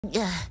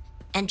Ugh.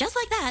 And just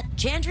like that,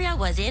 Jandria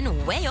was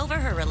in way over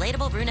her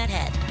relatable brunette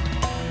head.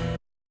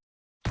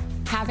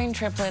 Having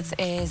triplets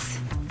is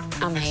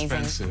amazing.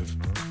 Expensive.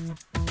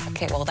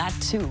 Okay, well, that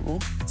too.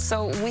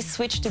 So we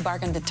switched to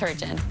Bargain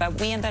detergent, but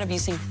we ended up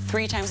using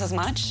 3 times as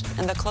much,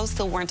 and the clothes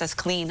still weren't as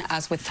clean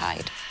as with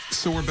Tide.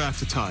 So we're back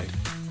to Tide.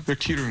 They're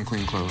cuter in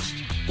clean clothes.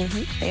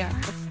 They are.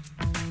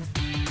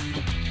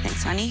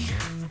 Thanks, honey.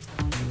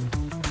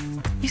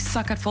 You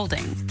suck at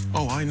folding.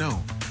 Oh, I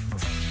know.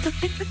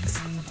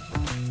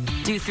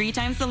 Do 3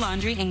 times the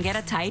laundry and get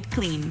a Tide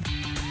clean.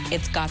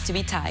 It's got to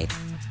be Tide.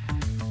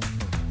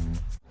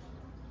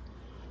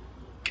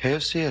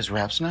 KFC has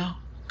wraps now?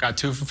 Got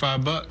 2 for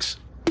 $5.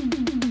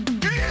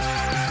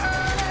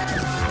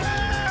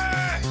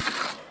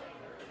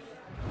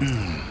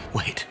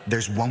 Wait,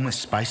 there's one with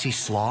spicy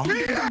slaw?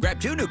 Grab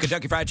 2 new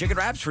Kentucky Fried Chicken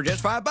wraps for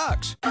just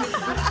 $5.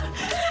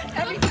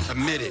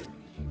 Admit it.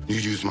 You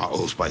use my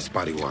Old Spice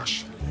body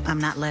wash. I'm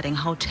not letting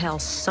hotel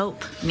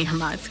soap near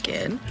my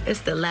skin. It's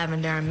the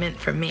lavender and mint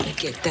for me.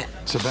 Get that.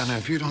 Savannah,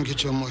 if you don't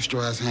get your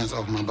moisturized hands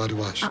off my body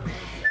wash.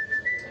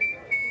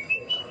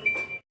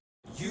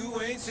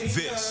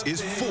 This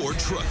is Ford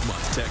Truck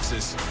Month,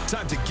 Texas.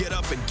 Time to get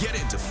up and get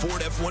into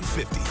Ford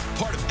F-150,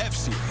 part of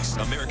F-Series,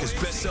 America's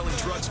best-selling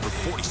trucks for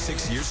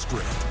 46 years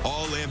straight.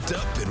 All amped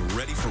up and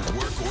ready for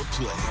work or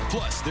play.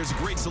 Plus, there's a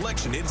great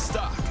selection in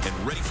stock and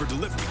ready for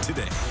delivery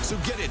today. So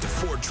get into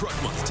Ford Truck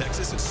Month,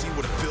 Texas, and see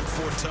what a built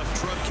Ford Tough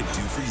truck can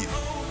do for you.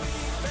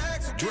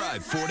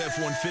 Drive Ford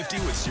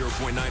F-150 with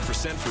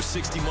 0.9% for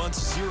 60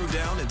 months, 0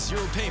 down, and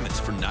 0 payments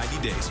for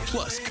 90 days,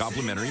 plus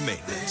complimentary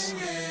maintenance.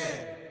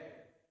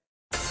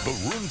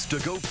 The Rooms to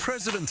Go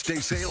President's Day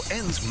sale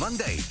ends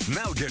Monday.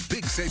 Now get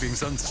big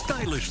savings on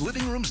stylish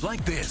living rooms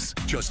like this.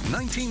 Just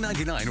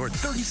 $19.99 or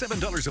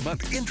 $37 a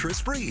month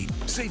interest-free.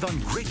 Save on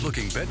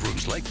great-looking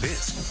bedrooms like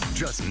this.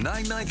 Just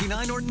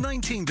 $9.99 or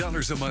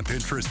 $19 a month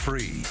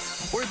interest-free.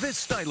 Or this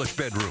stylish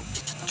bedroom.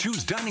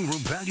 Choose dining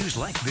room values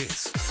like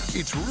this.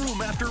 It's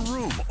room after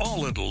room,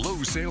 all at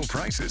low sale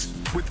prices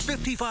with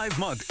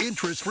 55-month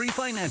interest-free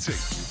financing.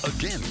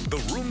 Again, the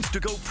Rooms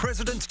to Go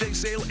President's Day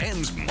sale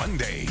ends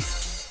Monday.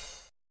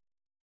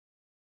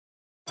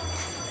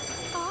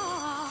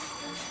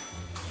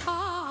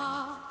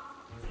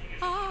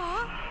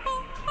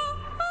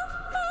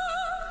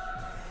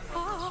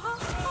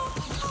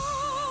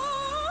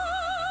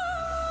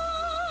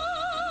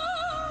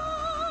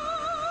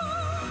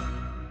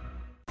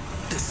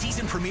 The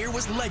season premiere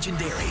was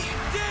legendary.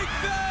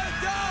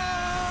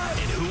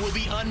 And who will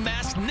be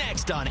unmasked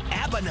next on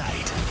ABBA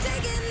Night?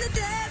 Taking the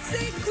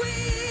dancing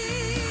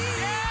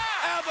queen.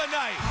 ABBA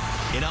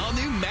Night! An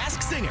all-new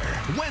Masked Singer,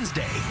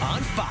 Wednesday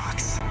on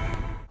Fox.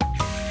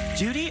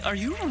 Judy, are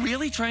you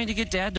really trying to get Dad to